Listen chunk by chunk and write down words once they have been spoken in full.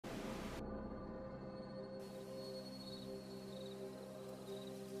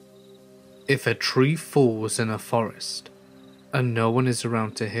If a tree falls in a forest and no one is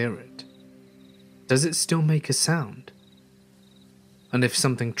around to hear it, does it still make a sound? And if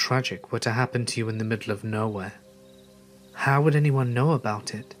something tragic were to happen to you in the middle of nowhere, how would anyone know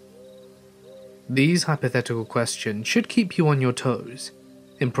about it? These hypothetical questions should keep you on your toes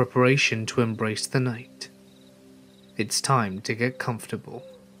in preparation to embrace the night. It's time to get comfortable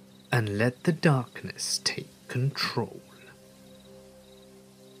and let the darkness take control.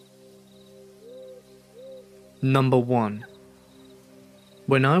 Number 1.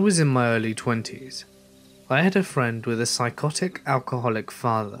 When I was in my early 20s, I had a friend with a psychotic alcoholic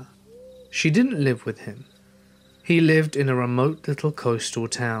father. She didn't live with him. He lived in a remote little coastal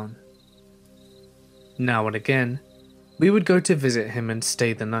town. Now and again, we would go to visit him and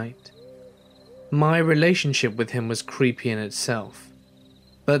stay the night. My relationship with him was creepy in itself,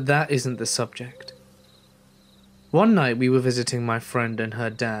 but that isn't the subject. One night we were visiting my friend and her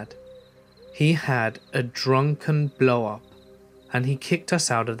dad. He had a drunken blow-up and he kicked us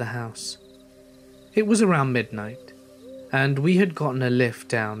out of the house. It was around midnight, and we had gotten a lift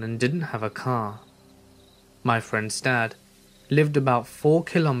down and didn't have a car. My friend's dad lived about 4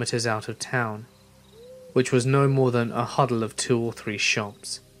 kilometers out of town, which was no more than a huddle of 2 or 3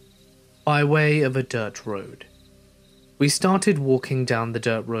 shops, by way of a dirt road. We started walking down the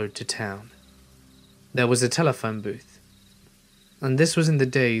dirt road to town. There was a telephone booth, and this was in the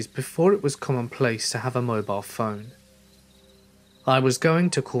days before it was commonplace to have a mobile phone. I was going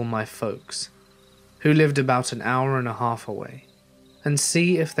to call my folks, who lived about an hour and a half away, and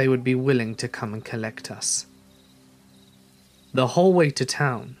see if they would be willing to come and collect us. The whole way to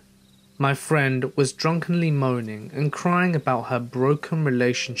town, my friend was drunkenly moaning and crying about her broken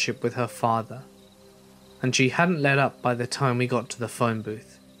relationship with her father, and she hadn't let up by the time we got to the phone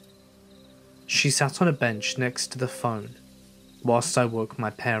booth. She sat on a bench next to the phone whilst I woke my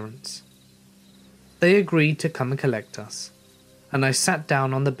parents. They agreed to come and collect us, and I sat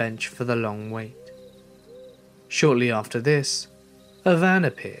down on the bench for the long wait. Shortly after this, a van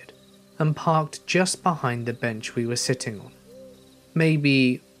appeared and parked just behind the bench we were sitting on,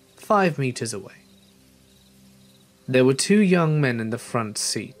 maybe 5 meters away. There were 2 young men in the front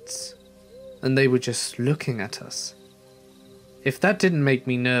seats, and they were just looking at us. If that didn't make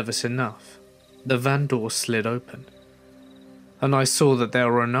me nervous enough, the van door slid open, and I saw that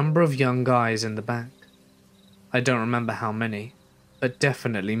there were a number of young guys in the back. I don't remember how many, but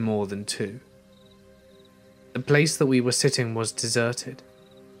definitely more than 2. The place that we were sitting was deserted.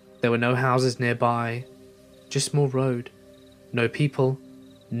 There were no houses nearby, just more road, no people,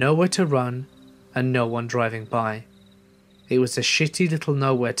 nowhere to run, and no one driving by. It was a shitty little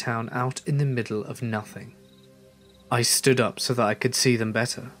nowhere town out in the middle of nothing. I stood up so that I could see them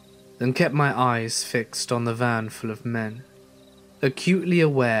better, then kept my eyes fixed on the van full of men, acutely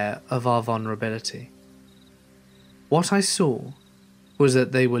aware of our vulnerability. What I saw was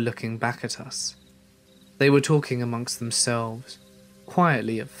that they were looking back at us. They were talking amongst themselves,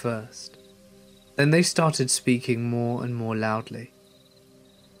 quietly at first. Then they started speaking more and more loudly.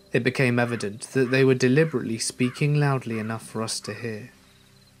 It became evident that they were deliberately speaking loudly enough for us to hear.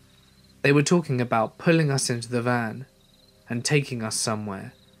 They were talking about pulling us into the van and taking us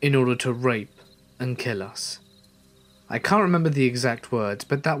somewhere in order to rape and kill us. I can't remember the exact words,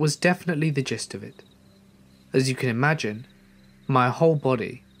 but that was definitely the gist of it. As you can imagine, my whole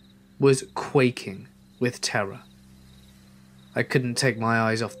body was quaking with terror. I couldn't take my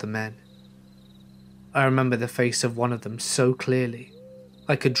eyes off the men. I remember the face of one of them so clearly,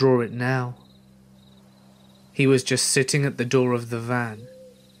 I could draw it now. He was just sitting at the door of the van,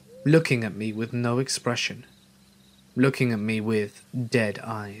 looking at me with no expression, looking at me with dead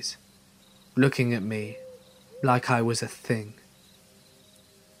eyes, looking at me like I was a thing.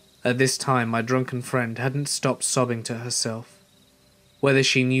 At this time, my drunken friend hadn't stopped sobbing to herself. Whether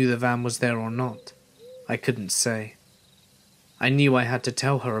she knew the van was there or not, I couldn't say. I knew I had to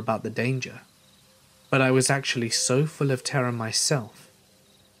tell her about the danger, but I was actually so full of terror myself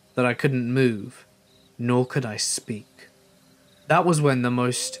that I couldn't move, nor could I speak. That was when the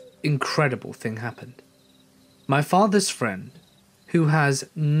most incredible thing happened. My father's friend, who has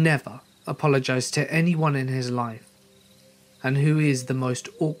never apologized to anyone in his life, and who is the most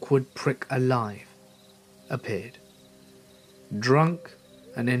awkward prick alive, appeared. Drunk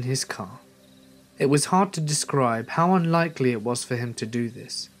and in his car. It was hard to describe how unlikely it was for him to do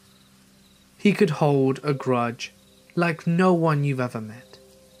this. He could hold a grudge like no one you've ever met.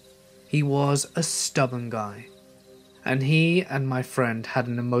 He was a stubborn guy, and he and my friend had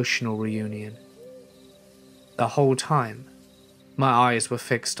an emotional reunion. The whole time, my eyes were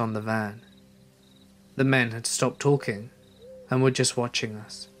fixed on the van. The men had stopped talking and were just watching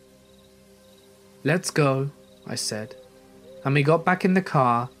us. "Let's go," I said, and we got back in the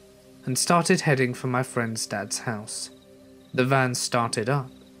car and started heading for my friend's dad's house. The van started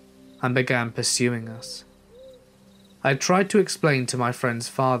up and began pursuing us. I tried to explain to my friend's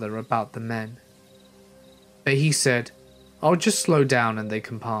father about the men, but he said, "I'll just slow down and they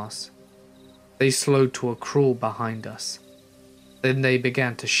can pass." They slowed to a crawl behind us. Then they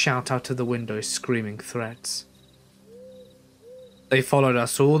began to shout out of the window, screaming threats. They followed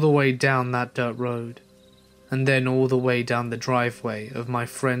us all the way down that dirt road, and then all the way down the driveway of my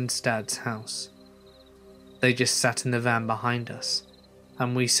friend's dad's house. They just sat in the van behind us,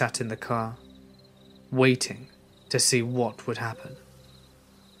 and we sat in the car, waiting to see what would happen.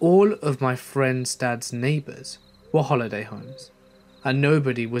 All of my friend's dad's neighbours were holiday homes, and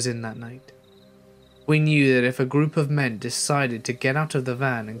nobody was in that night. We knew that if a group of men decided to get out of the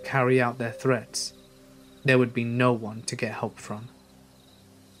van and carry out their threats, there would be no one to get help from.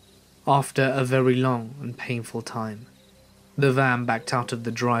 After a very long and painful time, the van backed out of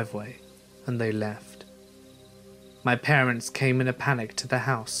the driveway and they left. My parents came in a panic to the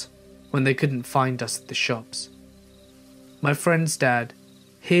house when they couldn't find us at the shops. My friend's dad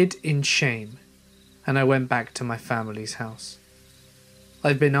hid in shame, and I went back to my family's house.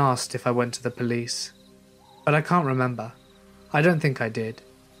 I've been asked if I went to the police, but I can't remember. I don't think I did.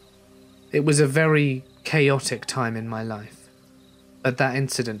 It was a very chaotic time in my life, but that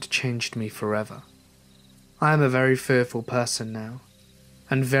incident changed me forever. I am a very fearful person now,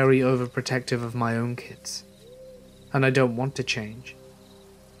 and very overprotective of my own kids, and I don't want to change,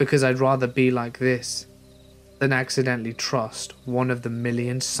 because I'd rather be like this than accidentally trust one of the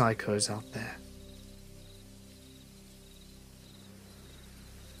million psychos out there.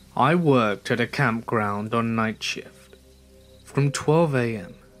 I worked at a campground on night shift from 12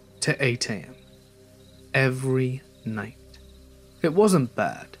 AM to 8 AM every night. It wasn't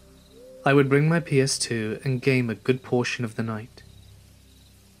bad. I would bring my PS2 and game a good portion of the night.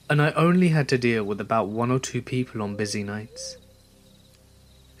 And I only had to deal with about 1 or 2 people on busy nights.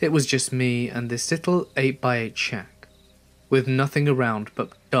 It was just me and this little 8x8 shack, with nothing around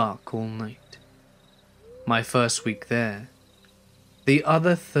but dark all night. My first week there, the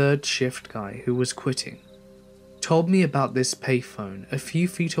other third shift guy who was quitting told me about this payphone a few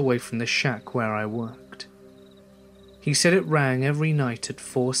feet away from the shack where I worked. He said it rang every night at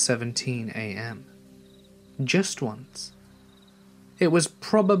 4:17 AM. Just once. It was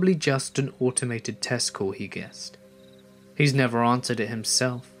probably just an automated test call, he guessed. He's never answered it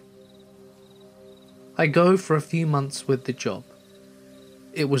himself. I go for a few months with the job.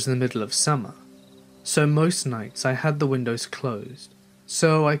 It was the middle of summer, so most nights I had the windows closed,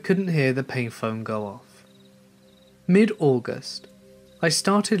 so I couldn't hear the payphone go off. Mid-August, I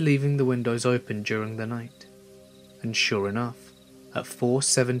started leaving the windows open during the night. And sure enough, at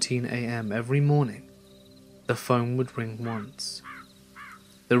 4:17 AM every morning, the phone would ring once.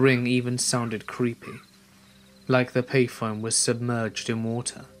 The ring even sounded creepy, like the payphone was submerged in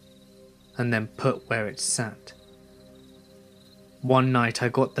water, and then put where it sat. One night I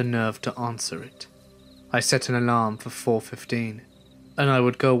got the nerve to answer it. I set an alarm for 4:15, and I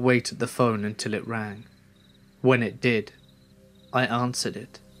would go wait at the phone until it rang. When it did, I answered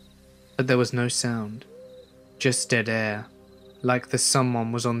it, but there was no sound. Just dead air, like the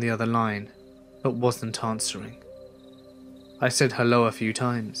someone was on the other line, but wasn't answering. I said hello a few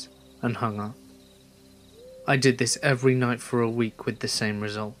times, and hung up. I did this every night for a week with the same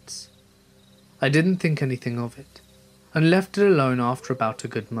results. I didn't think anything of it, and left it alone after about a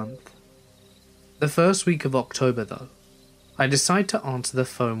good month. The first week of October though, I decided to answer the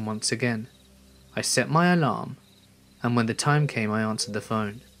phone once again. I set my alarm, and when the time came I answered the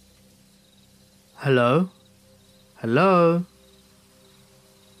phone. "Hello? Hello?"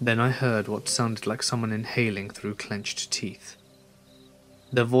 Then I heard what sounded like someone inhaling through clenched teeth.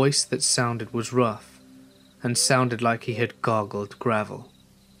 The voice that sounded was rough, and sounded like he had gargled gravel.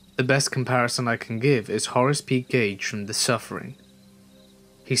 The best comparison I can give is Horace P. Gage from The Suffering.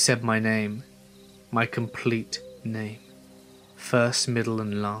 He said my name, my complete name, first, middle,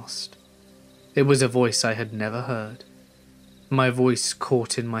 and last. It was a voice I had never heard. My voice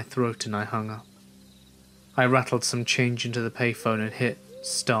caught in my throat and I hung up. I rattled some change into the payphone and hit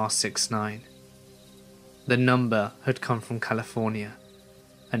 *69. The number had come from California,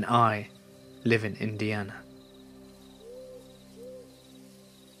 and I live in Indiana.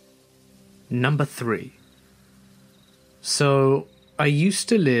 Number 3. So, I used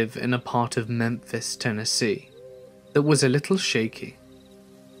to live in a part of Memphis, Tennessee, that was a little shaky.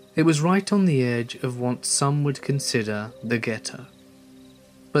 It was right on the edge of what some would consider the ghetto.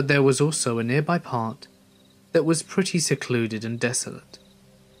 But there was also a nearby part that was pretty secluded and desolate.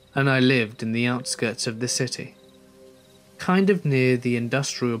 and I lived in the outskirts of the city, kind of near the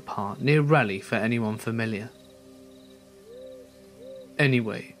industrial part near Raleigh for anyone familiar.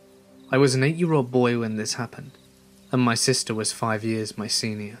 Anyway, I was an 8-year-old boy when this happened, and my sister was 5 years my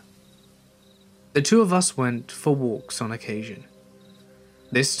senior. The two of us went for walks on occasion.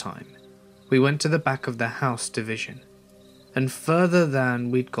 This time, we went to the back of the house division, and further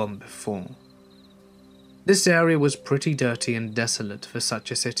than we'd gone before. This area was pretty dirty and desolate for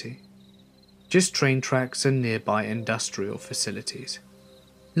such a city. Just train tracks and nearby industrial facilities.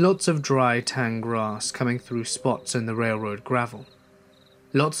 Lots of dry tang grass coming through spots in the railroad gravel.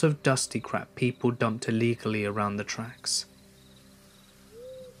 Lots of dusty crap people dumped illegally around the tracks.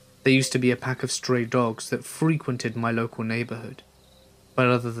 There used to be a pack of stray dogs that frequented my local neighborhood, but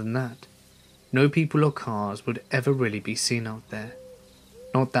other than that, no people or cars would ever really be seen out there.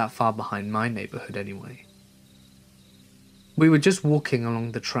 Not that far behind my neighborhood anyway. We were just walking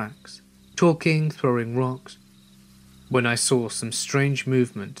along the tracks, talking, throwing rocks, when I saw some strange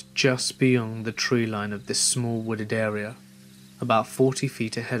movement just beyond the tree line of this small wooded area, about 40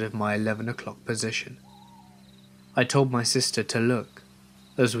 feet ahead of my 11 o'clock position. I told my sister to look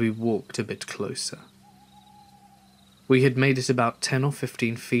as we walked a bit closer. We had made it about 10 or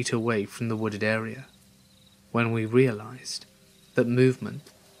 15 feet away from the wooded area when we realized that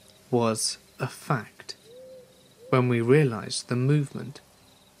movement was a fact. When we realized the movement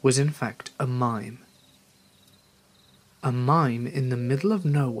was in fact a mime. A mime in the middle of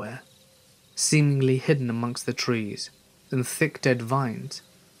nowhere, seemingly hidden amongst the trees and thick dead vines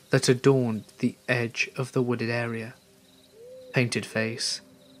that adorned the edge of the wooded area. Painted face,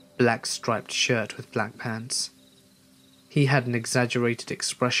 black striped shirt with black pants. He had an exaggerated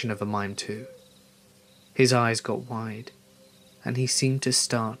expression of a mime too. His eyes got wide, and he seemed to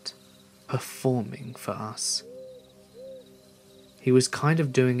start performing for us. He was kind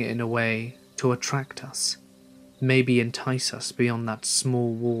of doing it in a way to attract us, maybe entice us beyond that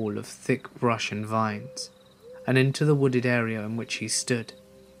small wall of thick brush and vines, and into the wooded area in which he stood,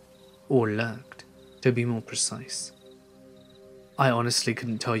 or lurked, to be more precise. I honestly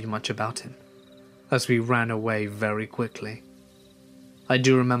couldn't tell you much about him, as we ran away very quickly. I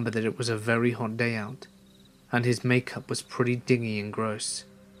do remember that it was a very hot day out, and his makeup was pretty dingy and gross,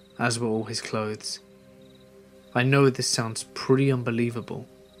 as were all his clothes. I know this sounds pretty unbelievable.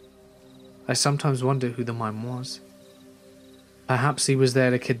 I sometimes wonder who the mime was. Perhaps he was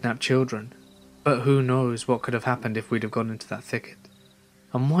there to kidnap children, but who knows what could have happened if we'd have gone into that thicket.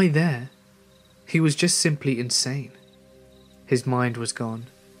 And why there? He was just simply insane. His mind was gone,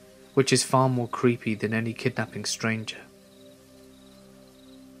 which is far more creepy than any kidnapping stranger.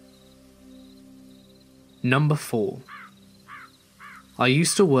 Number 4. I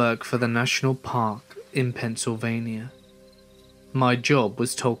used to work for the National Park in Pennsylvania. My job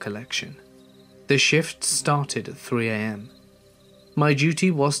was toll collection. The shift started at 3 a.m. My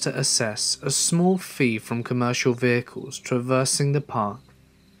duty was to assess a small fee from commercial vehicles traversing the park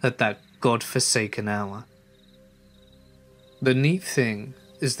at that god-forsaken hour. The neat thing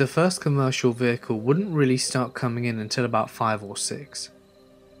is the first commercial vehicle wouldn't really start coming in until about 5 or 6.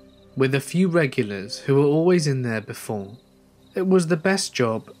 With a few regulars who were always in there before, it was the best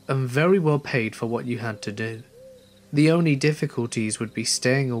job and very well paid for what you had to do. The only difficulties would be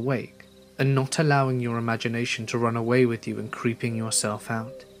staying awake and not allowing your imagination to run away with you and creeping yourself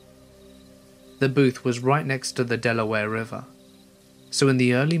out. The booth was right next to the Delaware River, so in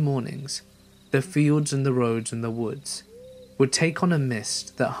the early mornings, the fields and the roads and the woods would take on a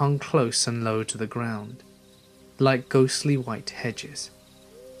mist that hung close and low to the ground, like ghostly white hedges.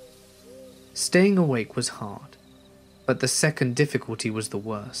 Staying awake was hard, but the second difficulty was the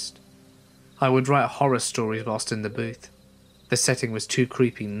worst. I would write horror stories whilst in the booth. The setting was too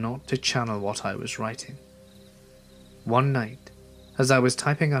creepy not to channel what I was writing. One night, as I was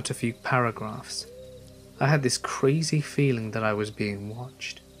typing out a few paragraphs, I had this crazy feeling that I was being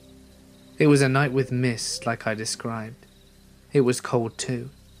watched. It was a night with mist like I described. It was cold too.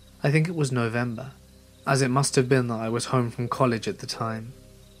 I think it was November, as it must have been that I was home from college at the time.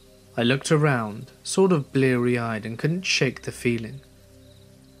 I looked around, sort of bleary-eyed, and couldn't shake the feeling.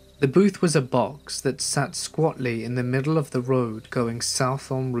 The booth was a box that sat squatly in the middle of the road going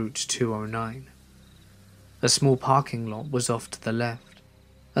south on Route 209. A small parking lot was off to the left,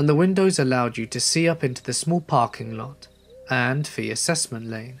 and the windows allowed you to see up into the small parking lot and fee assessment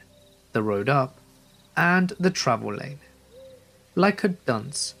lane, the road up, and the travel lane. Like a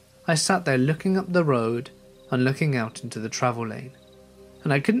dunce, I sat there looking up the road and looking out into the travel lane,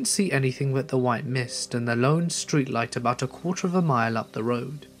 and I couldn't see anything but the white mist and the lone streetlight about a quarter of a mile up the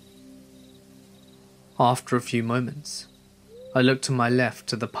road. After a few moments, I looked to my left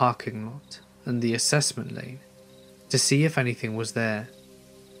to the parking lot and the assessment lane to see if anything was there.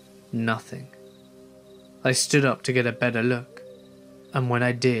 Nothing. I stood up to get a better look, and when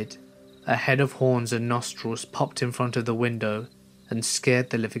I did, a head of horns and nostrils popped in front of the window and scared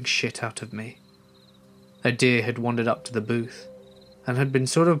the living shit out of me. A deer had wandered up to the booth and had been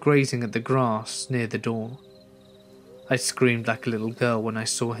sort of grazing at the grass near the door. I screamed like a little girl when I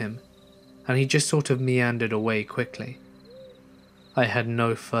saw him, and he just sort of meandered away quickly. I had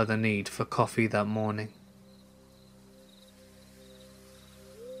no further need for coffee that morning.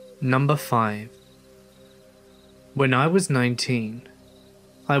 Number 5. When I was 19,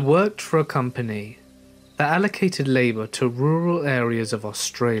 I worked for a company that allocated labour to rural areas of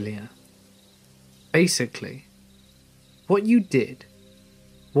Australia. Basically, what you did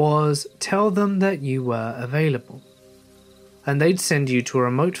was tell them that you were available, and they'd send you to a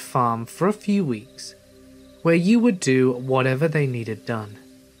remote farm for a few weeks where you would do whatever they needed done.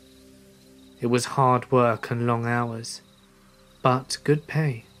 It was hard work and long hours, but good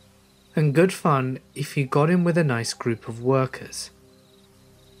pay, and good fun if you got in with a nice group of workers.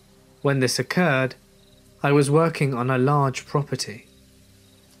 When this occurred, I was working on a large property.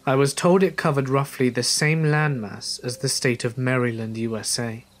 I was told it covered roughly the same landmass as the state of Maryland,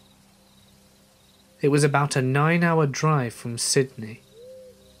 USA. It was about a 9-hour drive from Sydney,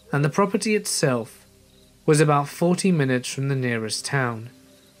 and the property itself was about 40 minutes from the nearest town.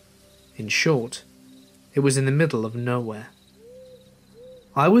 In short, it was in the middle of nowhere.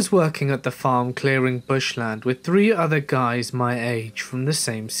 I was working at the farm clearing bushland with 3 other guys my age from the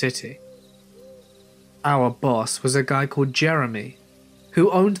same city. Our boss was a guy called Jeremy, who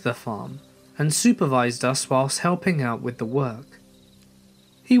owned the farm and supervised us whilst helping out with the work.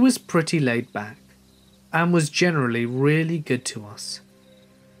 He was pretty laid back and was generally really good to us.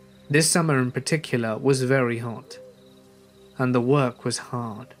 This summer in particular was very hot, and the work was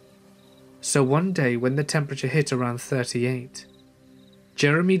hard. So one day when the temperature hit around 38,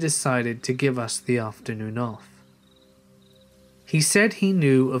 Jeremy decided to give us the afternoon off. He said he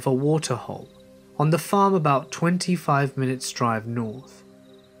knew of a waterhole on the farm about 25 minutes drive north.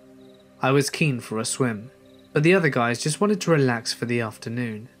 I was keen for a swim, but the other guys just wanted to relax for the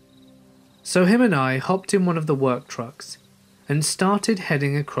afternoon. So him and I hopped in one of the work trucks and started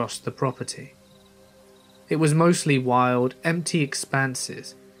heading across the property. It was mostly wild, empty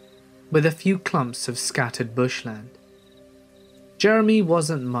expanses with a few clumps of scattered bushland. Jeremy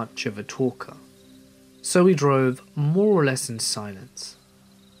wasn't much of a talker, so we drove more or less in silence.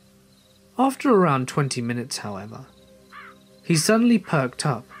 After around 20 minutes, however, he suddenly perked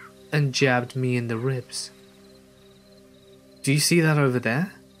up and jabbed me in the ribs. "Do you see that over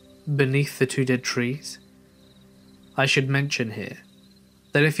there, beneath the 2 dead trees?" I should mention here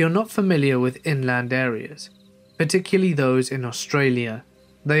that if you're not familiar with inland areas, particularly those in Australia,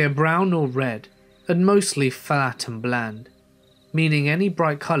 they are brown or red and mostly flat and bland, meaning any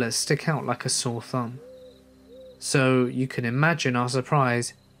bright colours stick out like a sore thumb. So you can imagine our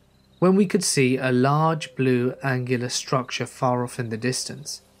surprise when we could see a large blue angular structure far off in the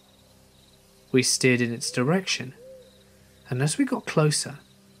distance. We steered in its direction, and as we got closer,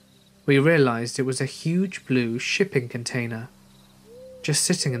 we realised it was a huge blue shipping container, just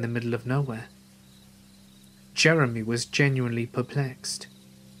sitting in the middle of nowhere. Jeremy was genuinely perplexed.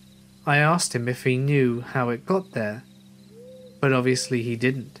 I asked him if he knew how it got there, but obviously he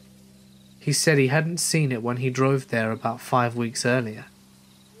didn't. He said he hadn't seen it when he drove there about 5 weeks earlier,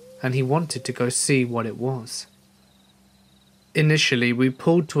 and he wanted to go see what it was. Initially, we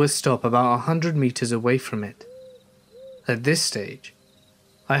pulled to a stop about 100 meters away from it. At this stage,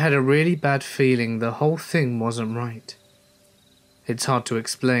 I had a really bad feeling the whole thing wasn't right. It's hard to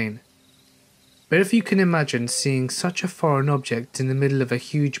explain, but if you can imagine seeing such a foreign object in the middle of a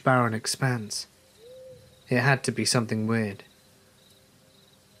huge barren expanse, it had to be something weird.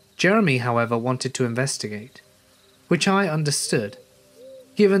 Jeremy, however, wanted to investigate, which I understood,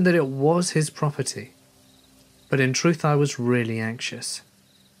 given that it was his property. But in truth I was really anxious.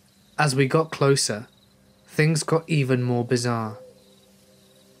 As we got closer, things got even more bizarre.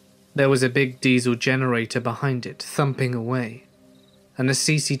 There was a big diesel generator behind it thumping away, and a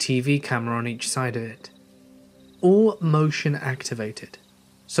CCTV camera on each side of it. All motion activated,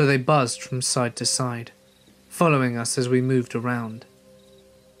 so they buzzed from side to side, following us as we moved around.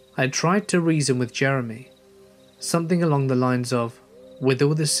 I tried to reason with Jeremy, something along the lines of, "With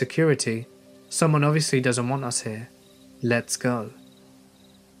all this security, someone obviously doesn't want us here. Let's go."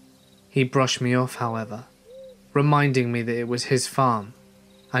 He brushed me off, however, reminding me that it was his farm,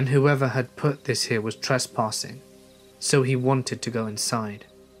 and whoever had put this here was trespassing, so he wanted to go inside.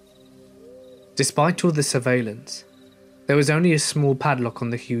 Despite all the surveillance, There was only a small padlock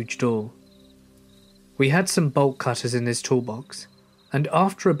on the huge door. We had some bolt cutters in his toolbox, and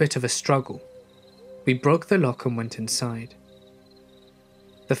after a bit of a struggle, we broke the lock and went inside.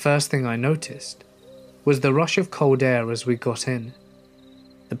 The first thing I noticed was the rush of cold air as we got in.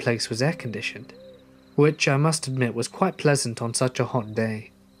 The place was air-conditioned, which I must admit was quite pleasant on such a hot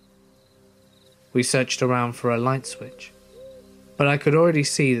day. We searched around for a light switch, but I could already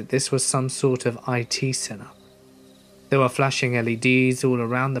see that this was some sort of IT setup. There were flashing LEDs all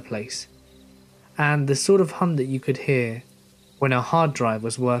around the place, and the sort of hum that you could hear when a hard drive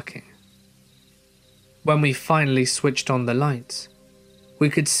was working. When we finally switched on the lights, we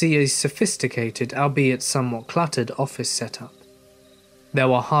could see a sophisticated, albeit somewhat cluttered, office setup. There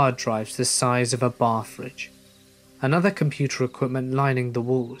were hard drives the size of a bar fridge, and other computer equipment lining the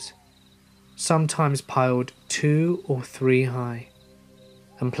walls, sometimes piled 2 or 3 high,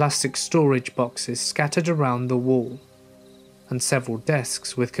 and plastic storage boxes scattered around the wall, and several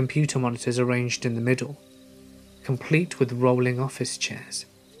desks with computer monitors arranged in the middle, complete with rolling office chairs.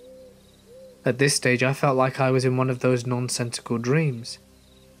 At this stage I felt like I was in one of those nonsensical dreams.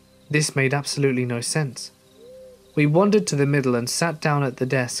 This made absolutely no sense. We wandered to the middle and sat down at the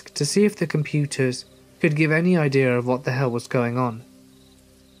desk to see if the computers could give any idea of what the hell was going on.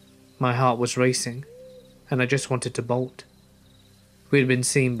 My heart was racing, and I just wanted to bolt. We had been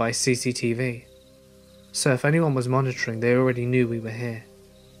seen by CCTV, so if anyone was monitoring, they already knew we were here.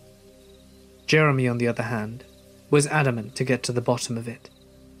 Jeremy, on the other hand, was adamant to get to the bottom of it,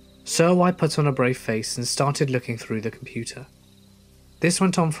 so I put on a brave face and started looking through the computer. This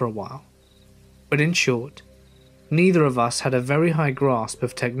went on for a while, but in short, neither of us had a very high grasp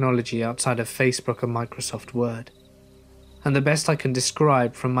of technology outside of Facebook and Microsoft Word, and the best I can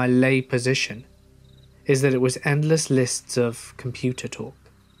describe from my lay position is that it was endless lists of computer talk.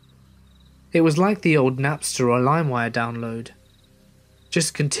 It was like the old Napster or LimeWire download,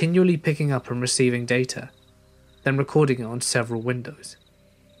 just continually picking up and receiving data, then recording it on several windows.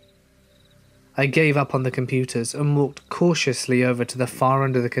 I gave up on the computers and walked cautiously over to the far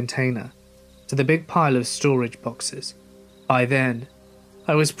end of the container, to the big pile of storage boxes. By then,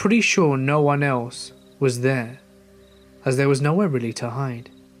 I was pretty sure no one else was there, as there was nowhere really to hide.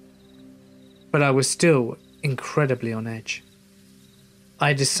 But I was still incredibly on edge.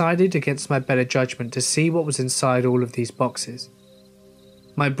 I decided against my better judgment to see what was inside all of these boxes.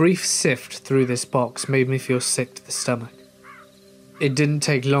 My brief sift through this box made me feel sick to the stomach. It didn't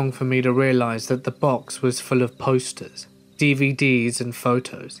take long for me to realize that the box was full of posters, DVDs and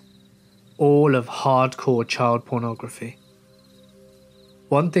photos, all of hardcore child pornography.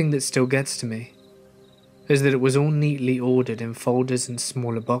 One thing that still gets to me is that it was all neatly ordered in folders and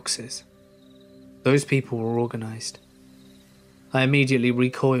smaller boxes. Those people were organized. I immediately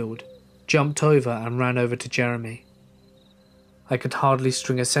recoiled, jumped over and ran over to Jeremy. I could hardly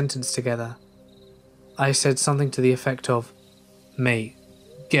string a sentence together. I said something to the effect of, "Mate,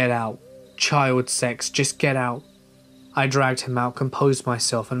 get out. Child sex, just get out." I dragged him out, composed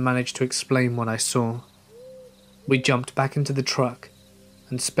myself and managed to explain what I saw. We jumped back into the truck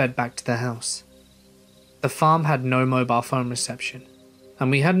and sped back to the house. The farm had no mobile phone reception, and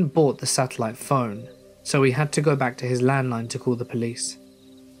we hadn't bought the satellite phone, so we had to go back to his landline to call the police.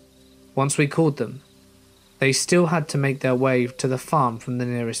 Once we called them, they still had to make their way to the farm from the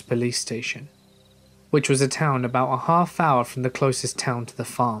nearest police station, which was a town about a half hour from the closest town to the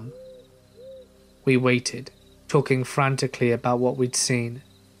farm. We waited, talking frantically about what we'd seen,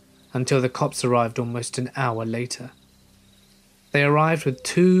 until the cops arrived almost an hour later. They arrived with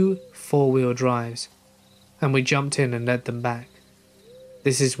 2 four-wheel drives, and we jumped in and led them back.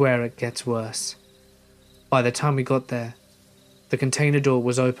 This is where it gets worse. By the time we got there, the container door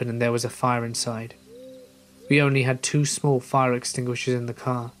was open and there was a fire inside. We only had 2 small fire extinguishers in the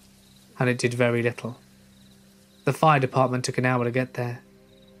car, and it did very little. The fire department took an hour to get there,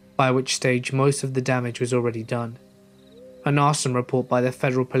 by which stage most of the damage was already done. An arson report by the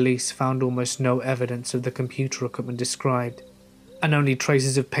federal police found almost no evidence of the computer equipment described, and only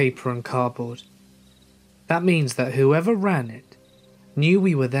traces of paper and cardboard. That means that whoever ran it knew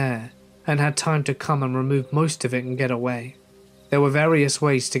we were there and had time to come and remove most of it and get away. There were various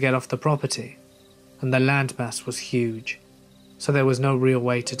ways to get off the property, and the landmass was huge, so there was no real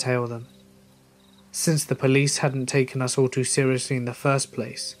way to tail them. Since the police hadn't taken us all too seriously in the first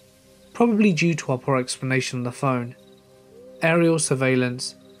place, probably due to our poor explanation on the phone, aerial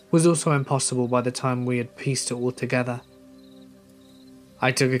surveillance was also impossible by the time we had pieced it all together.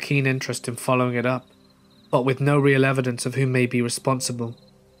 I took a keen interest in following it up, but with no real evidence of who may be responsible.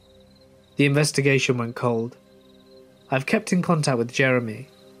 The investigation went cold. I've kept in contact with Jeremy,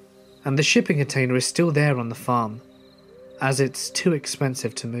 and the shipping container is still there on the farm. as it's too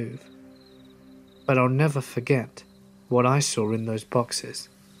expensive to move. But I'll never forget what I saw in those boxes.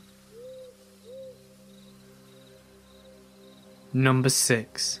 Number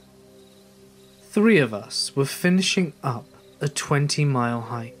 6. 3 of us were finishing up a 20-mile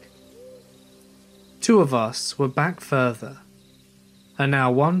hike. 2 of us were back further, and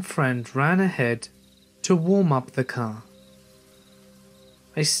our one friend ran ahead to warm up the car.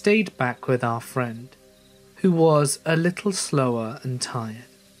 I stayed back with our friend, who was a little slower and tired.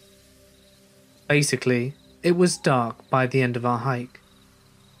 Basically, it was dark by the end of our hike,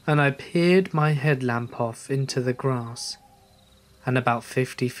 and I peered my headlamp off into the grass, and about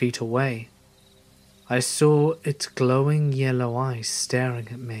 50 feet away, I saw its glowing yellow eyes staring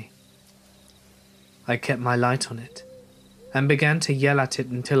at me. I kept my light on it, and began to yell at it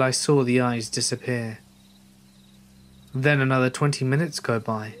until I saw the eyes disappear. Then another 20 minutes go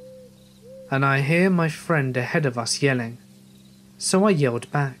by, and I hear my friend ahead of us yelling, so I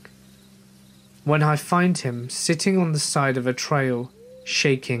yelled back. When I find him sitting on the side of a trail,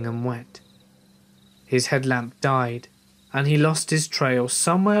 shaking and wet. His headlamp died, and he lost his trail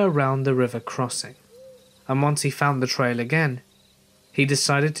somewhere around the river crossing, and once he found the trail again, he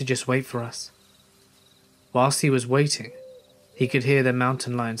decided to just wait for us. Whilst he was waiting, he could hear the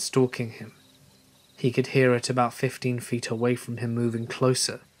mountain lion stalking him. He could hear it about 15 feet away from him, moving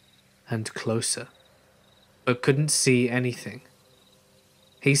closer and closer, but couldn't see anything.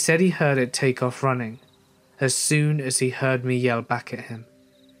 He said he heard it take off running as soon as he heard me yell back at him.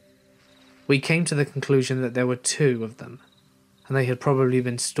 We came to the conclusion that there were 2 of them, and they had probably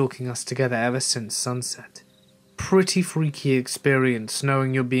been stalking us together ever since sunset. Pretty freaky experience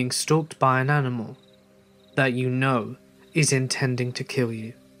knowing you're being stalked by an animal that you know is intending to kill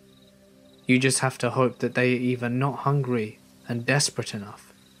you. You just have to hope that they are either not hungry and desperate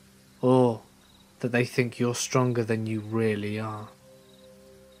enough, or that they think you're stronger than you really are.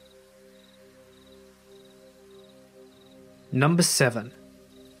 Number 7.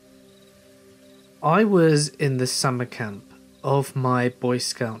 I was in the summer camp of my Boy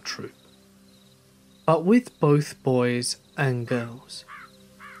Scout troop, but with both boys and girls.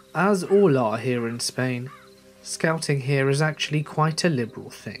 As all are here in Spain, scouting here is actually quite a liberal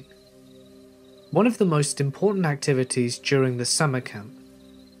thing. One of the most important activities during the summer camp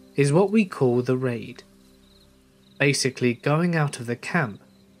is what we call the raid. Basically going out of the camp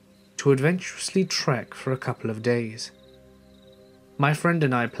to adventurously trek for a couple of days. My friend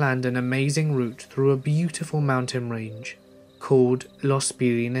and I planned an amazing route through a beautiful mountain range called Los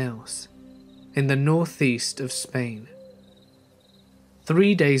Pirineos in the northeast of Spain.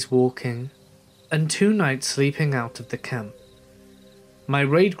 3 days walking and 2 nights sleeping out of the camp. My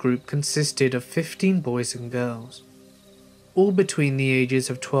raid group consisted of 15 boys and girls, all between the ages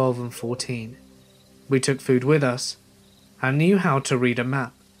of 12 and 14. We took food with us and knew how to read a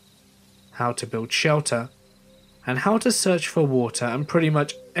map, how to build shelter, and how to search for water and pretty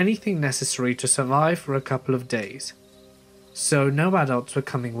much anything necessary to survive for a couple of days. So no adults were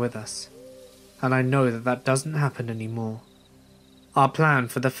coming with us, and I know that that doesn't happen anymore. Our plan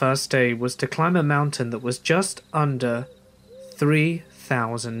for the first day was to climb a mountain that was just under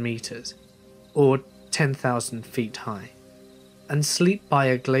 3,000 meters, or 10,000 feet high, and sleep by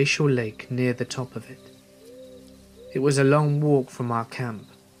a glacial lake near the top of it. It was a long walk from our camp,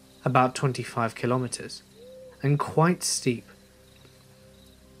 about 25 kilometers, and quite steep.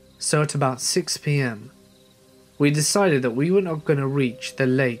 So at about 6 p.m, we decided that we were not going to reach the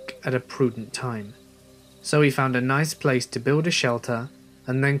lake at a prudent time, so we found a nice place to build a shelter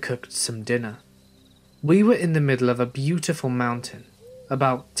and then cooked some dinner. We were in the middle of a beautiful mountain,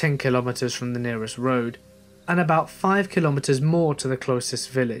 about 10 kilometers from the nearest road, and about 5 kilometers more to the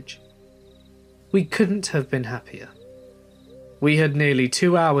closest village. We couldn't have been happier. We had nearly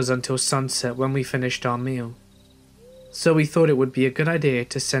 2 hours until sunset when we finished our meal, so we thought it would be a good idea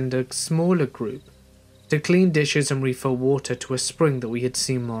to send a smaller group to clean dishes and refill water to a spring that we had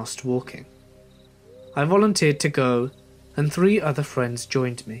seen whilst walking. I volunteered to go, and 3 other friends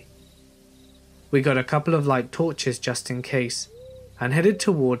joined me. We got a couple of light torches just in case, and headed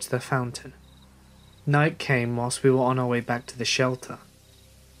towards the fountain. Night came whilst we were on our way back to the shelter.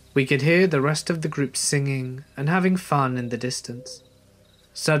 We could hear the rest of the group singing and having fun in the distance.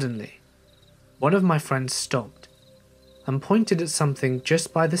 Suddenly, one of my friends stopped and pointed at something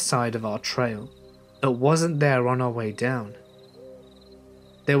just by the side of our trail that wasn't there on our way down.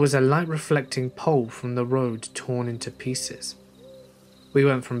 There was a light reflecting pole from the road torn into pieces. We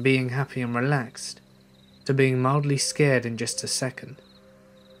went from being happy and relaxed to being mildly scared in just a second,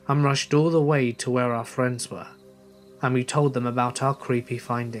 and rushed all the way to where our friends were, and we told them about our creepy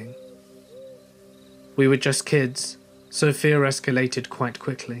finding. We were just kids, so fear escalated quite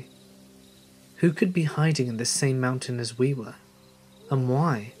quickly. Who could be hiding in the same mountain as we were? And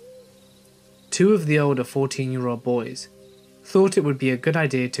why? Two of the older 14-year-old boys thought it would be a good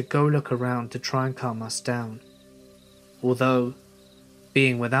idea to go look around to try and calm us down, although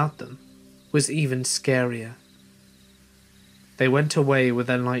being without them was even scarier. They went away with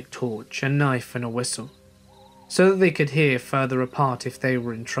a light torch, a knife and a whistle, so that they could hear further apart if they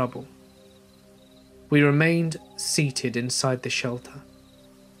were in trouble. We remained seated inside the shelter,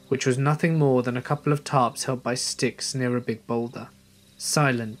 which was nothing more than a couple of tarps held by sticks near a big boulder,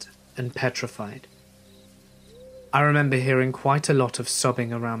 silent and petrified. I remember hearing quite a lot of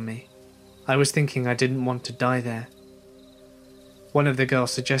sobbing around me. I was thinking I didn't want to die there. One of the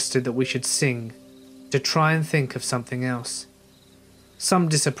girls suggested that we should sing to try and think of something else. Some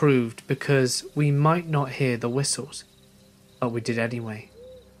disapproved because we might not hear the whistles, but we did anyway,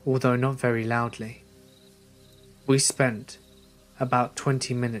 although not very loudly. We spent about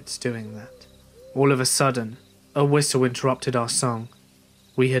 20 minutes doing that. All of a sudden, a whistle interrupted our song.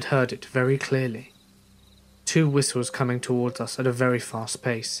 We had heard it very clearly. Two whistles coming towards us at a very fast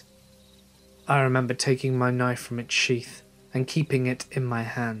pace. I remember taking my knife from its sheath and keeping it in my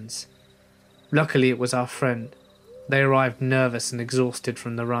hands. Luckily it was our friend. They arrived nervous and exhausted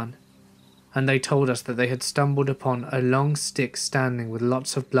from the run, and they told us that they had stumbled upon a long stick standing with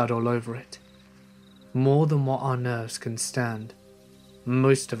lots of blood all over it. More than what our nerves can stand.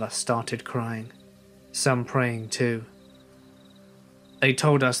 Most of us started crying, some praying too. They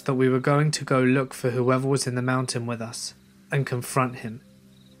told us that we were going to go look for whoever was in the mountain with us and confront him.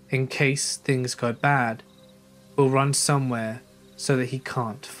 In case things go bad, we'll run somewhere so that he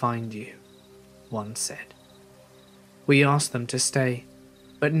can't find you, one said. We asked them to stay,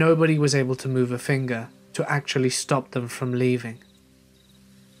 but nobody was able to move a finger to actually stop them from leaving.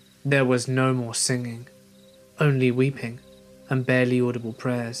 There was no more singing, only weeping and barely audible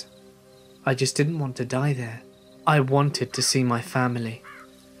prayers. I just didn't want to die there. I wanted to see my family.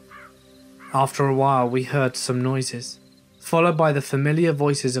 After a while we heard some noises, followed by the familiar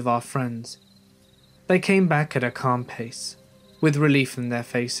voices of our friends. They came back at a calm pace, with relief in their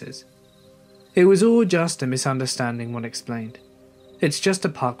faces. It was all just a misunderstanding, one explained. It's just a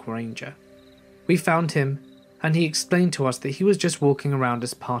park ranger. We found him, and he explained to us that he was just walking around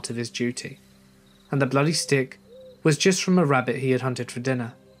as part of his duty, and the bloody stick was just from a rabbit he had hunted for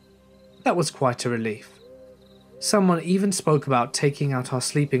dinner. That was quite a relief. Someone even spoke about taking out our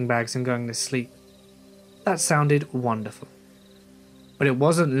sleeping bags and going to sleep. That sounded wonderful. But it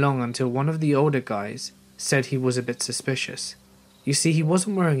wasn't long until one of the older guys said he was a bit suspicious. You see, he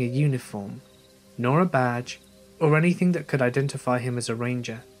wasn't wearing a uniform, nor a badge, or anything that could identify him as a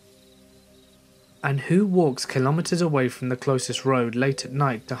ranger. And who walks kilometers away from the closest road late at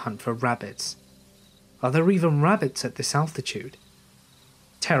night to hunt for rabbits? Are there even rabbits at this altitude?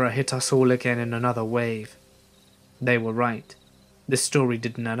 Terror hit us all again in another wave. They were right. The story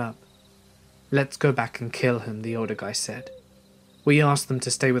didn't add up. Let's go back and kill him, the older guy said. We asked them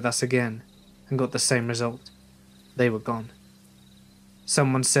to stay with us again, and got the same result. They were gone.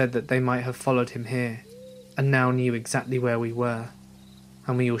 Someone said that they might have followed him here, and now knew exactly where we were,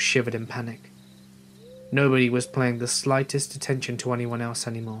 and we all shivered in panic. Nobody was paying the slightest attention to anyone else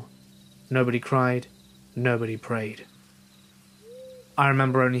anymore. Nobody cried, nobody prayed. I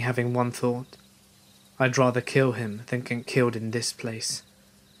remember only having one thought. I'd rather kill him than get killed in this place.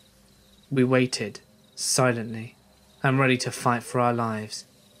 We waited, silently, and ready to fight for our lives.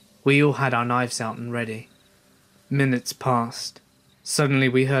 We all had our knives out and ready. Minutes passed. Suddenly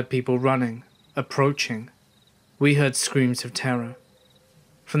we heard people running, approaching. We heard screams of terror.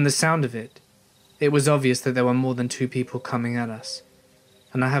 From the sound of it, it was obvious that there were more than two people coming at us,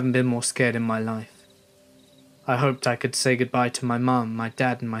 and I haven't been more scared in my life. I hoped I could say goodbye to my mum, my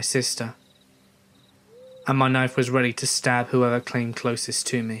dad and my sister. And my knife was ready to stab whoever came closest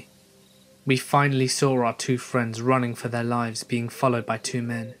to me. We finally saw our two friends running for their lives, being followed by two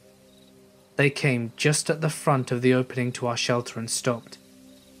men. They came just at the front of the opening to our shelter and stopped.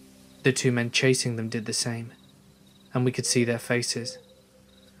 The two men chasing them did the same, and we could see their faces.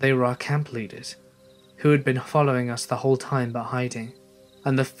 They were our camp leaders, who had been following us the whole time but hiding,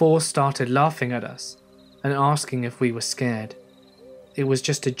 and the four started laughing at us and asking if we were scared. It was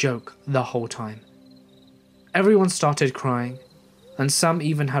just a joke the whole time. Everyone started crying, and some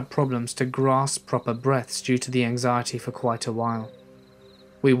even had problems to grasp proper breaths due to the anxiety for quite a while.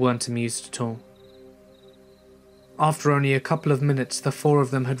 We weren't amused at all. After only a couple of minutes, the four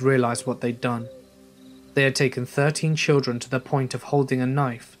of them had realized what they'd done. They had taken 13 children to the point of holding a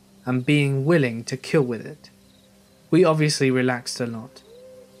knife and being willing to kill with it. We obviously relaxed a lot,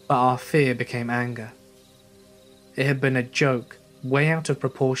 but our fear became anger. It had been a joke way out of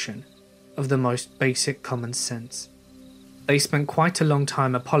proportion of the most basic common sense. They spent quite a long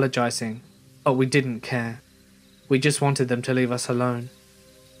time apologizing, but we didn't care. We just wanted them to leave us alone.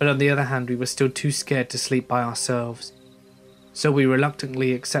 But on the other hand, we were still too scared to sleep by ourselves. So we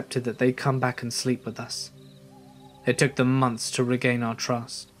reluctantly accepted that they'd come back and sleep with us. It took them months to regain our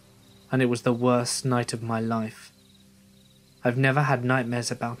trust, and it was the worst night of my life. I've never had nightmares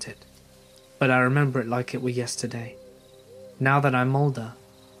about it, but I remember it like it were yesterday. Now that I'm older,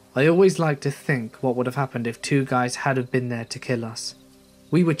 I always like to think what would have happened if two guys had have been there to kill us.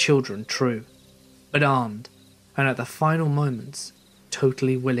 We were children, true, but armed, and at the final moments,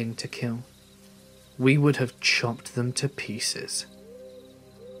 totally willing to kill. We would have chopped them to pieces.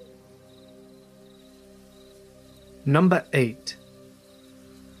 Number 8.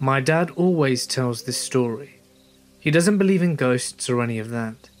 My dad always tells this story. He doesn't believe in ghosts or any of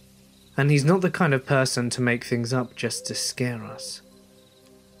that, and he's not the kind of person to make things up just to scare us.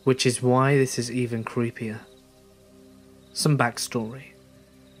 Which is why this is even creepier. Some backstory.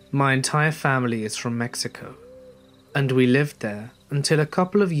 My entire family is from Mexico, and we lived there until a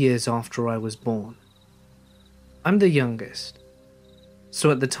couple of years after I was born. I'm the youngest,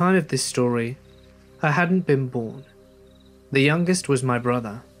 so at the time of this story, I hadn't been born. The youngest was my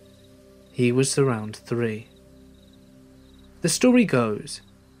brother. He was around 3. The story goes,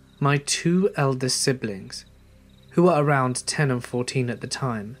 my 2 eldest siblings, who were around 10 and 14 at the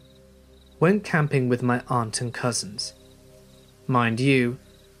time, went camping with my aunt and cousins. Mind you,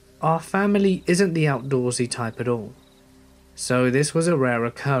 our family isn't the outdoorsy type at all, so this was a rare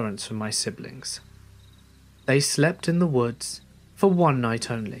occurrence for my siblings. They slept in the woods for one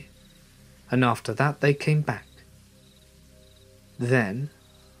night only, and after that they came back. Then,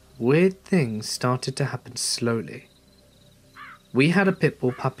 weird things started to happen slowly. We had a pit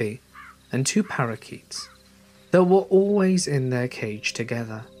bull puppy and 2 parakeets that were always in their cage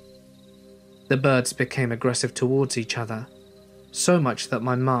together. The birds became aggressive towards each other, so much that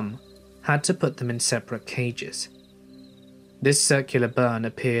my mum had to put them in separate cages. This circular burn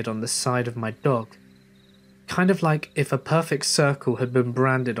appeared on the side of my dog, kind of like if a perfect circle had been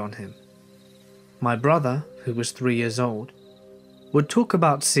branded on him. My brother, who was 3 years old, would talk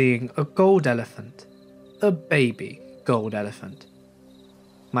about seeing a gold elephant, a baby gold elephant.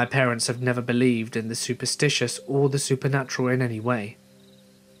 My parents have never believed in the superstitious or the supernatural in any way,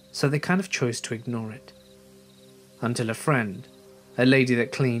 so they kind of chose to ignore it. Until a friend, a lady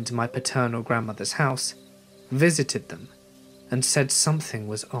that cleaned my paternal grandmother's house, visited them and said something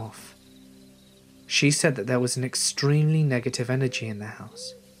was off. She said that there was an extremely negative energy in the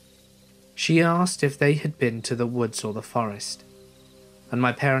house. She asked if they had been to the woods or the forest, and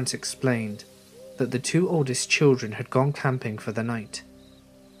my parents explained that the 2 oldest children had gone camping for the night.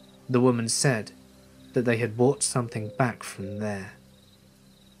 The woman said that they had brought something back from there.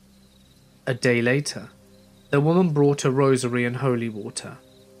 A day later, the woman brought a rosary and holy water,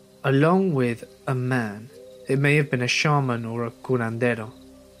 along with a man. It may have been a shaman or a curandero.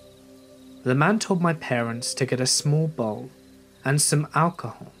 The man told my parents to get a small bowl and some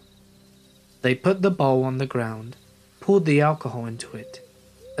alcohol. They put the bowl on the ground, poured the alcohol into it,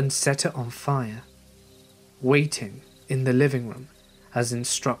 and set it on fire, waiting in the living room as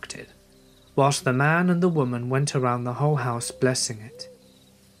instructed, whilst the man and the woman went around the whole house blessing it.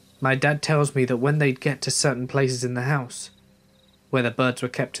 My dad tells me that when they'd get to certain places in the house, where the birds were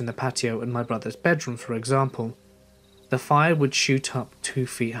kept in the patio and my brother's bedroom, for example, the fire would shoot up 2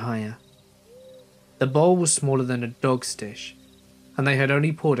 feet higher. The bowl was smaller than a dog's dish, and they had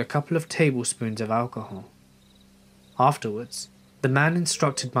only poured a couple of tablespoons of alcohol. Afterwards, the man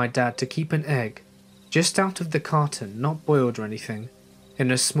instructed my dad to keep an egg just out of the carton, not boiled or anything, in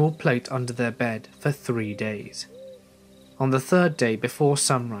a small plate under their bed for 3 days. On the 3rd day before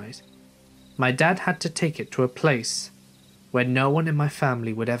sunrise, my dad had to take it to a place where no one in my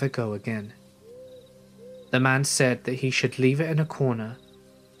family would ever go again. The man said that he should leave it in a corner,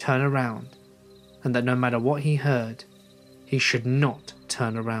 turn around, and that no matter what he heard, he should not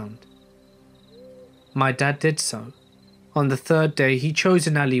turn around. My dad did so. On the 3rd day, he chose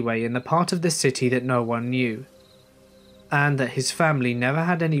an alleyway in the part of the city that no one knew, and that his family never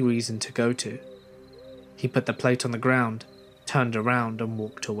had any reason to go to. He put the plate on the ground, turned around and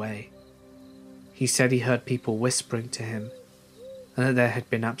walked away. He said he heard people whispering to him, and that there had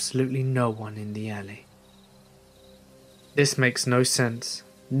been absolutely no one in the alley. This makes no sense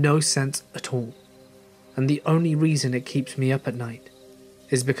at all, and the only reason it keeps me up at night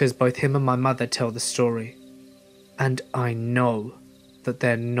is because both him and my mother tell the story, and I know that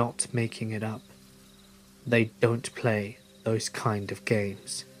they're not making it up. They don't play those kind of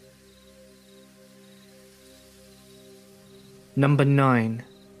games. Number 9.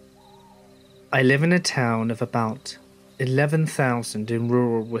 I live in a town of about 11,000 in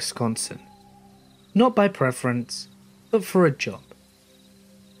rural Wisconsin. Not by preference, but for a job.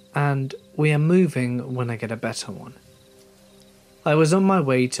 And we are moving when I get a better one. I was on my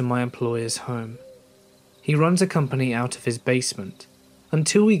way to my employer's home. He runs a company out of his basement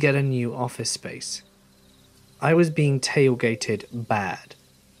until we get a new office space. I was being tailgated bad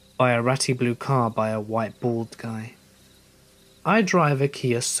by a ratty blue car by a white bald guy. I drive a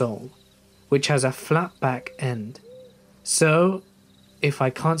Kia Soul, which has a flat back end. So, if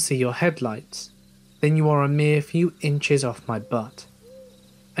I can't see your headlights, then you are a mere few inches off my butt,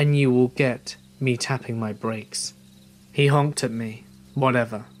 and you will get me tapping my brakes. He honked at me,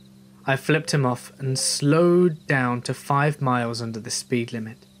 whatever. I flipped him off and slowed down to 5 miles under the speed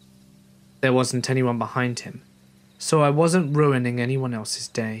limit. There wasn't anyone behind him, so I wasn't ruining anyone else's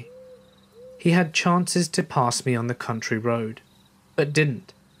day. He had chances to pass me on the country road, but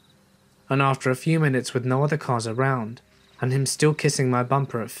didn't. And after a few minutes with no other cars around, and him still kissing my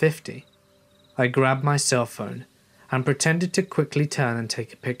bumper at 50, I grabbed my cell phone and pretended to quickly turn and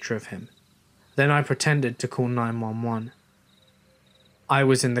take a picture of him. Then I pretended to call 911. I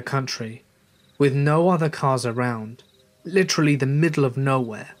was in the country, with no other cars around, literally the middle of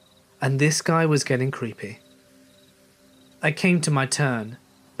nowhere, and this guy was getting creepy. I came to my turn,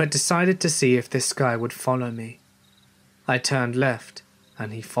 but decided to see if this guy would follow me. I turned left,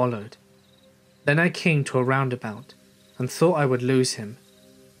 and he followed. Then I came to a roundabout, and thought I would lose him.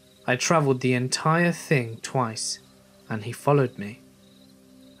 I travelled the entire thing twice, and he followed me.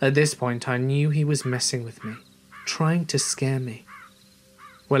 At this point I knew he was messing with me, trying to scare me.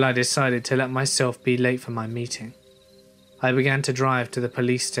 Well, I decided to let myself be late for my meeting. I began to drive to the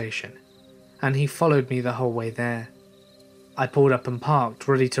police station, and he followed me the whole way there. I pulled up and parked,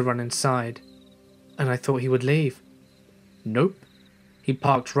 ready to run inside, and I thought he would leave. Nope. He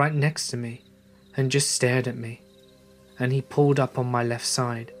parked right next to me, and just stared at me, and he pulled up on my left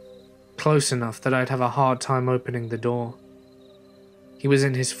side, close enough that I'd have a hard time opening the door. He was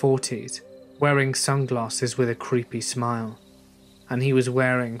in his 40s, wearing sunglasses with a creepy smile, and he was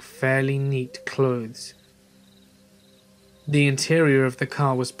wearing fairly neat clothes. The interior of the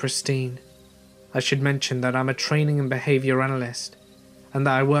car was pristine. I should mention that I'm a training and behavior analyst, and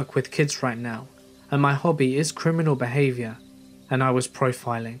that I work with kids right now, and my hobby is criminal behavior, and I was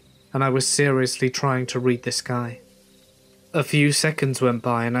profiling, and I was seriously trying to read this guy. A few seconds went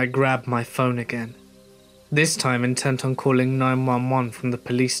by and I grabbed my phone again, this time intent on calling 911 from the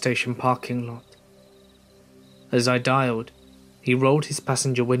police station parking lot. As I dialed, he rolled his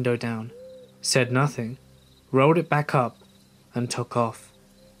passenger window down, said nothing, rolled it back up, and took off.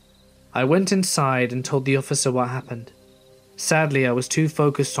 I went inside and told the officer what happened. Sadly, I was too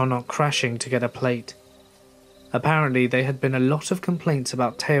focused on not crashing to get a plate. Apparently, there had been a lot of complaints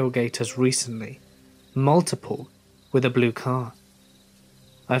about tailgaters recently, multiple, with a blue car.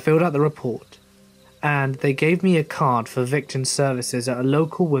 I filled out the report, and they gave me a card for victim services at a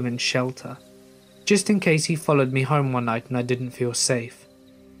local women's shelter, just in case he followed me home one night and I didn't feel safe.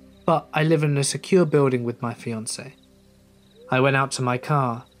 But I live in a secure building with my fiancé. I went out to my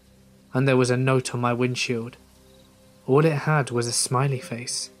car, and there was a note on my windshield. All it had was a smiley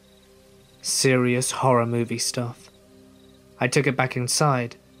face. Serious horror movie stuff. I took it back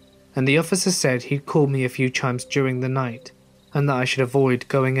inside, and the officer said he'd called me a few times during the night, and that I should avoid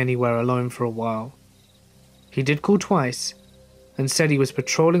going anywhere alone for a while. He did call twice, and said he was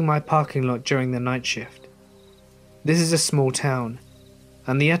patrolling my parking lot during the night shift. This is a small town,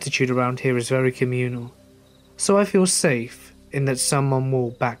 and the attitude around here is very communal, so I feel safe in that someone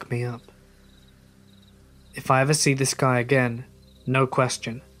will back me up. If I ever see this guy again, no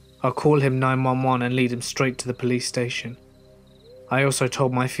question, I'll call him 911 and lead him straight to the police station. I also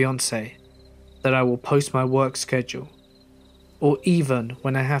told my fiancé that I will post my work schedule, or even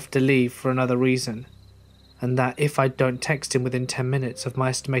when I have to leave for another reason, and that if I don't text him within 10 minutes of my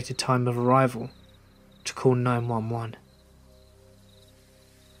estimated time of arrival, to call 911.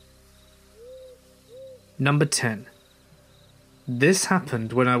 Number 10. This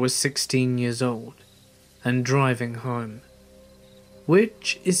happened when I was 16 years old and driving home,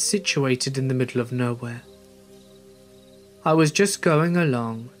 which is situated in the middle of nowhere. I was just going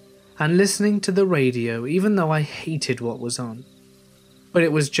along and listening to the radio even though I hated what was on, but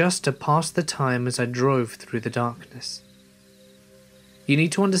it was just to pass the time as I drove through the darkness. You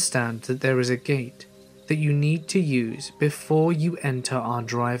need to understand that there is a gate that you need to use before you enter our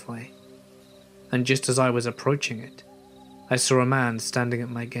driveway, and just as I was approaching it, I saw a man standing at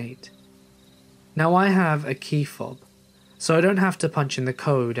my gate. Now I have a key fob, so I don't have to punch in the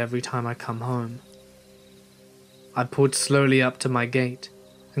code every time I come home. I pulled slowly up to my gate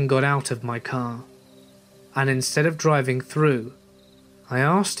and got out of my car, and instead of driving through, I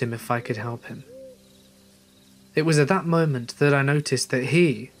asked him if I could help him. It was at that moment that I noticed that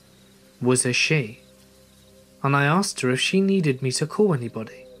he was a she, and I asked her if she needed me to call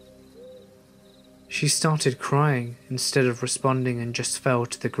anybody. She started crying instead of responding and just fell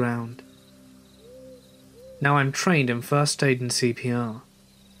to the ground. Now I'm trained in first aid and CPR,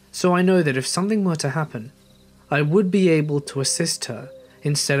 so I know that if something were to happen, I would be able to assist her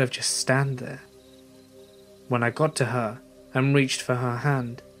instead of just stand there. When I got to her and reached for her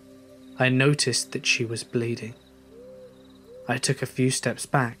hand, I noticed that she was bleeding. I took a few steps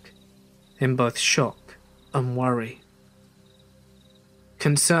back, in both shock and worry.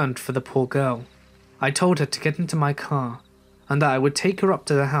 Concerned for the poor girl, I told her to get into my car and that I would take her up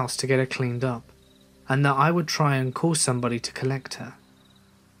to the house to get her cleaned up, and that I would try and call somebody to collect her.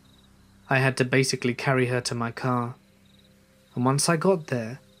 I had to basically carry her to my car, and once I got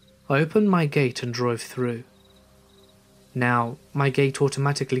there, I opened my gate and drove through. Now, my gate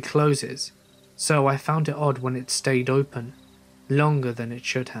automatically closes, so I found it odd when it stayed open longer than it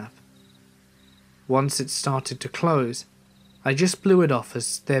should have. Once it started to close, I just blew it off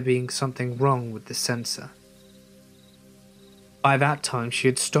as there being something wrong with the sensor. By that time she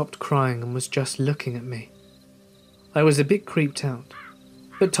had stopped crying and was just looking at me. I was a bit creeped out,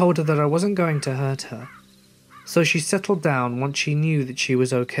 but told her that I wasn't going to hurt her, so she settled down once she knew that she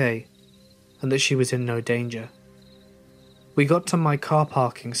was okay and that she was in no danger. We got to my car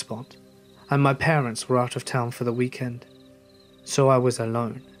parking spot, and my parents were out of town for the weekend, so I was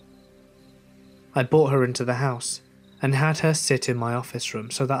alone. I brought her into the house and had her sit in my office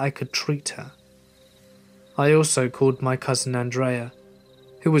room so that I could treat her. I also called my cousin Andrea,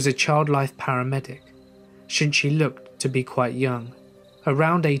 who was a child life paramedic, since she looked to be quite young,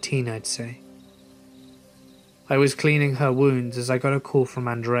 around 18 I'd say. I was cleaning her wounds as I got a call from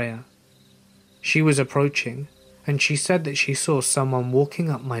Andrea. She was approaching, and she said that she saw someone walking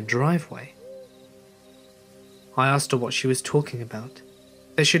up my driveway. I asked her what she was talking about.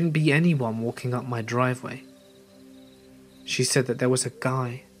 There shouldn't be anyone walking up my driveway. She said that there was a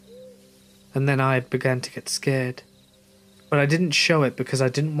guy, and then I began to get scared, but I didn't show it because I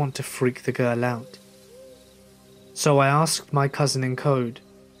didn't want to freak the girl out. So I asked my cousin in code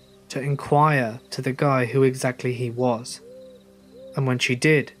to inquire to the guy who exactly he was, and when she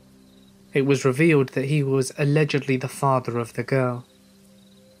did, it was revealed that he was allegedly the father of the girl.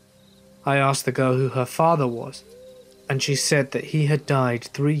 I asked the girl who her father was, and she said that he had died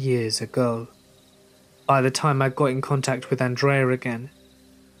 3 years ago. By the time I got in contact with Andrea again,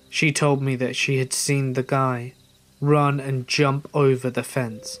 she told me that she had seen the guy run and jump over the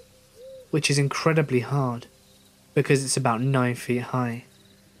fence, which is incredibly hard because it's about 9 feet high.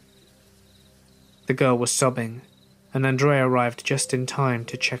 The girl was sobbing, and Andrea arrived just in time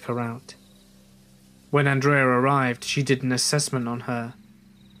to check her out. When Andrea arrived, she did an assessment on her,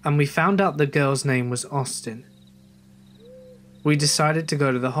 and we found out the girl's name was Austin. We decided to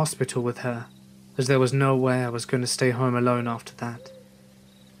go to the hospital with her, as there was no way I was going to stay home alone after that.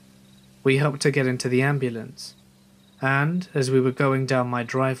 We helped her get into the ambulance, and as we were going down my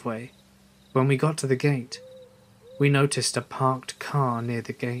driveway, when we got to the gate, we noticed a parked car near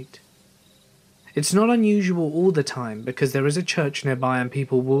the gate. It's not unusual all the time because there is a church nearby and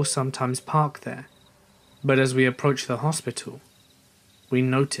people will sometimes park there, but as we approached the hospital, we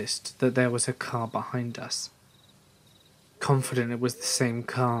noticed that there was a car behind us. Confident it was the same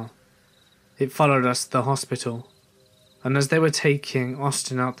car, it followed us to the hospital, and as they were taking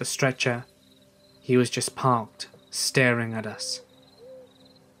Austin out the stretcher, he was just parked, staring at us.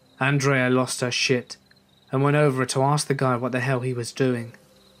 Andrea lost her shit and went over to ask the guy what the hell he was doing.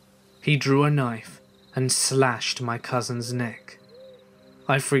 He drew a knife and slashed my cousin's neck.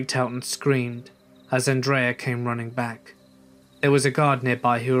 I freaked out and screamed as Andrea came running back. There was a guard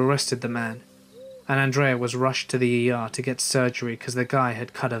nearby who arrested the man, and Andrea was rushed to the ER to get surgery because the guy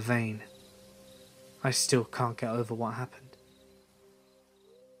had cut a vein. I still can't get over what happened.